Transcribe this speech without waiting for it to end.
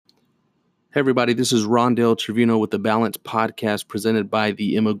Hey, everybody, this is Rondell Trevino with the Balance Podcast presented by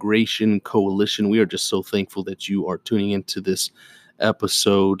the Immigration Coalition. We are just so thankful that you are tuning into this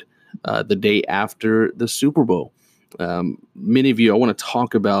episode the day after the Super Bowl. Many of you, I want to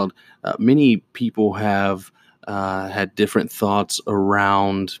talk about, many people have had different thoughts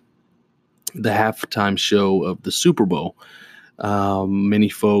around the halftime show of the Super Bowl. Many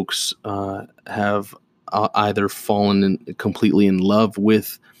folks have either fallen completely in love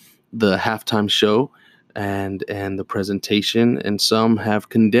with the halftime show and the presentation, and some have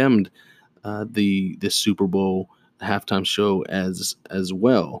condemned the Super Bowl halftime show as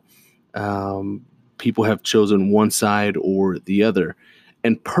well. People have chosen one side or the other,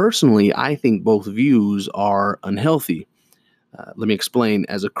 and personally, I think both views are unhealthy. Let me explain.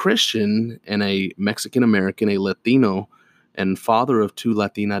 As a Christian and a Mexican American, a Latino, and father of two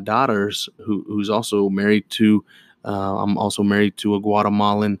Latina daughters, who's also married to, I'm also married to a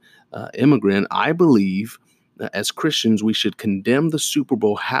Guatemalan immigrant. I believe that as Christians, we should condemn the Super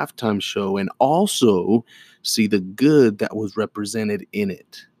Bowl halftime show and also see the good that was represented in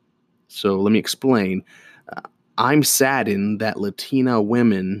it. So let me explain. Uh, I'm saddened that Latina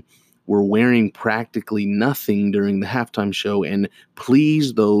women were wearing practically nothing during the halftime show and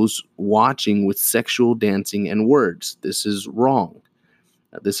pleased those watching with sexual dancing and words. This is wrong.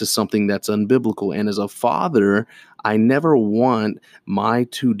 This is something that's unbiblical. And as a father, I never want my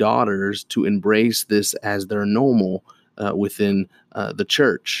two daughters to embrace this as their normal within the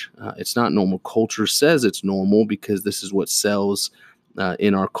church. It's not normal. Culture says it's normal because this is what sells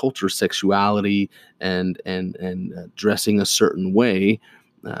in our culture: sexuality and dressing a certain way.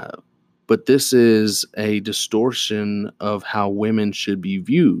 Uh, but this is a distortion of how women should be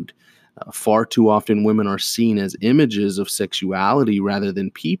viewed. Far too often, women are seen as images of sexuality rather than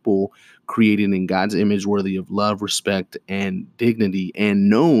people created in God's image, worthy of love, respect, and dignity, and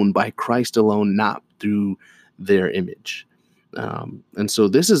known by Christ alone, not through their image. And so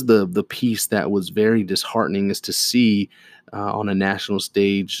this is the piece that was very disheartening, is to see on a national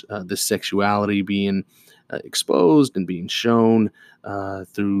stage this sexuality being exposed and being shown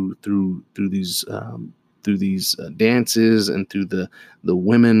through these dances and through the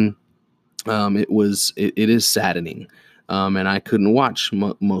women. It is saddening, and I couldn't watch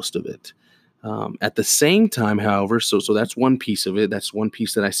most of it. At the same time, however, so that's one piece of it. That's one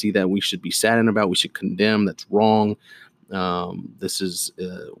piece that I see that we should be saddened about. We should condemn. That's wrong. This is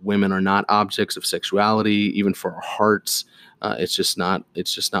women are not objects of sexuality, even for our hearts. It's just not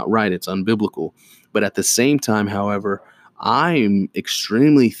right. It's unbiblical. But at the same time, however, I'm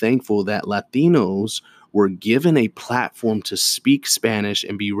extremely thankful that Latinos were given a platform to speak Spanish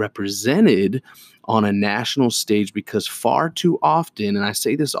and be represented on a national stage, because far too often, and I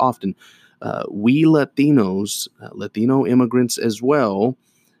say this often, we Latinos, Latino immigrants as well,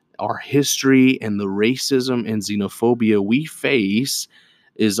 our history and the racism and xenophobia we face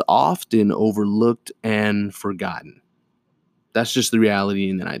is often overlooked and forgotten. That's just the reality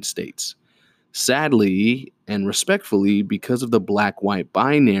in the United States. Sadly and respectfully, because of the black-white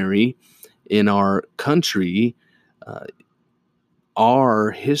binary in our country, uh,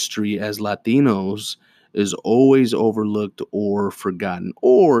 our history as Latinos is always overlooked or forgotten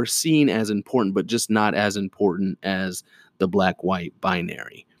or seen as important, but just not as important as the black-white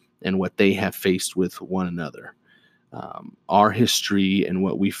binary and what they have faced with one another. Our history and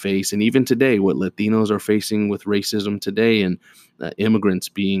what we face, and even today, what Latinos are facing with racism today, and immigrants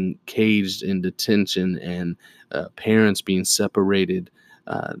being caged in detention, and parents being separated,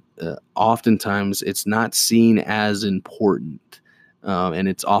 oftentimes it's not seen as important. And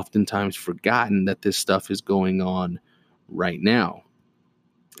it's oftentimes forgotten that this stuff is going on right now.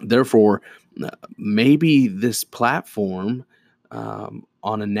 Therefore, maybe this platform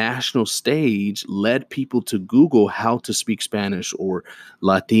on a national stage led people to Google how to speak Spanish, or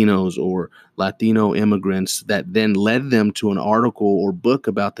Latinos or Latino immigrants, that then led them to an article or book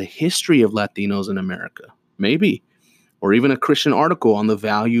about the history of Latinos in America. Maybe. Or even a Christian article on the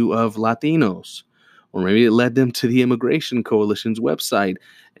value of Latinos. Or maybe it led them to the Immigration Coalition's website,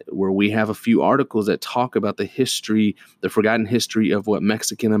 where we have a few articles that talk about the history, the forgotten history of what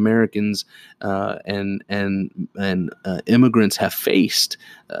Mexican Americans and immigrants have faced.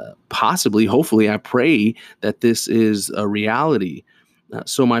 Possibly, hopefully, I pray that this is a reality.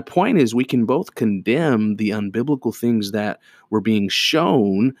 So my point is, we can both condemn the unbiblical things that were being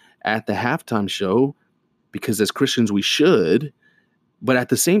shown at the halftime show, because as Christians we should. But at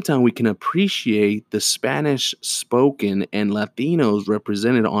the same time, we can appreciate the Spanish spoken and Latinos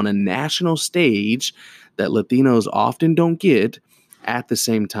represented on a national stage that Latinos often don't get at the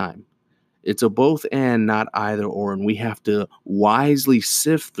same time. It's a both and, not either or. And we have to wisely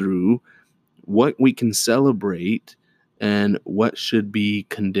sift through what we can celebrate and what should be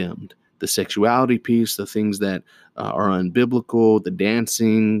condemned. The sexuality piece, the things that are unbiblical, the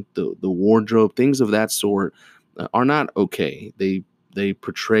dancing, the wardrobe, things of that sort are not okay. They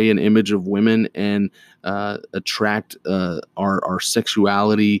portray an image of women and attract our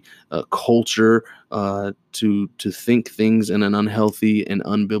sexuality culture to think things in an unhealthy and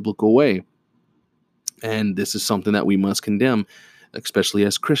unbiblical way. And this is something that we must condemn, especially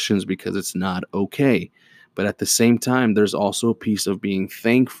as Christians, because it's not okay. But at the same time, there's also a piece of being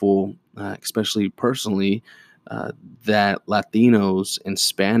thankful, especially personally, uh, that Latinos and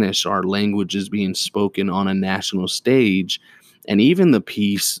Spanish are languages being spoken on a national stage. And even the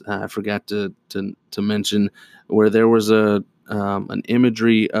piece I forgot to mention, where there was an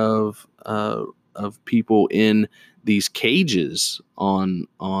imagery of people in these cages on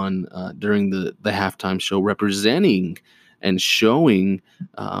during the halftime show, representing and showing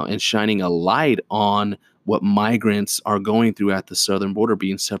and shining a light on what migrants are going through at the southern border,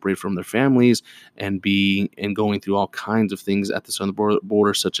 being separated from their families and going through all kinds of things at the southern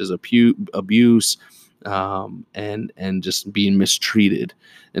border such as abuse, and just being mistreated.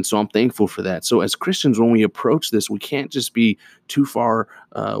 And so I'm thankful for that. So as Christians, when we approach this, we can't just be too far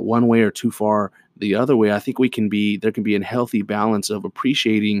one way or too far the other way. I think there can be a healthy balance of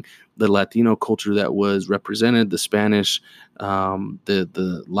appreciating the Latino culture that was represented, the Spanish,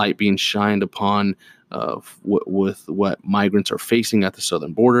 the light being shined upon with what migrants are facing at the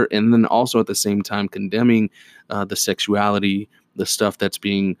southern border, and then also at the same time condemning the sexuality, the stuff that's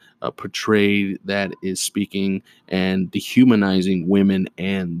being portrayed that is speaking and dehumanizing women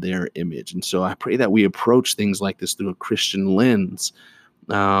and their image. And so I pray that we approach things like this through a Christian lens,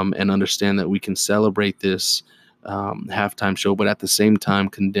 and understand that we can celebrate this halftime show, but at the same time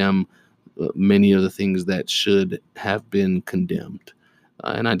condemn many of the things that should have been condemned.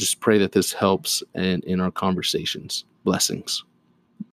 And I just pray that this helps in our conversations. Blessings.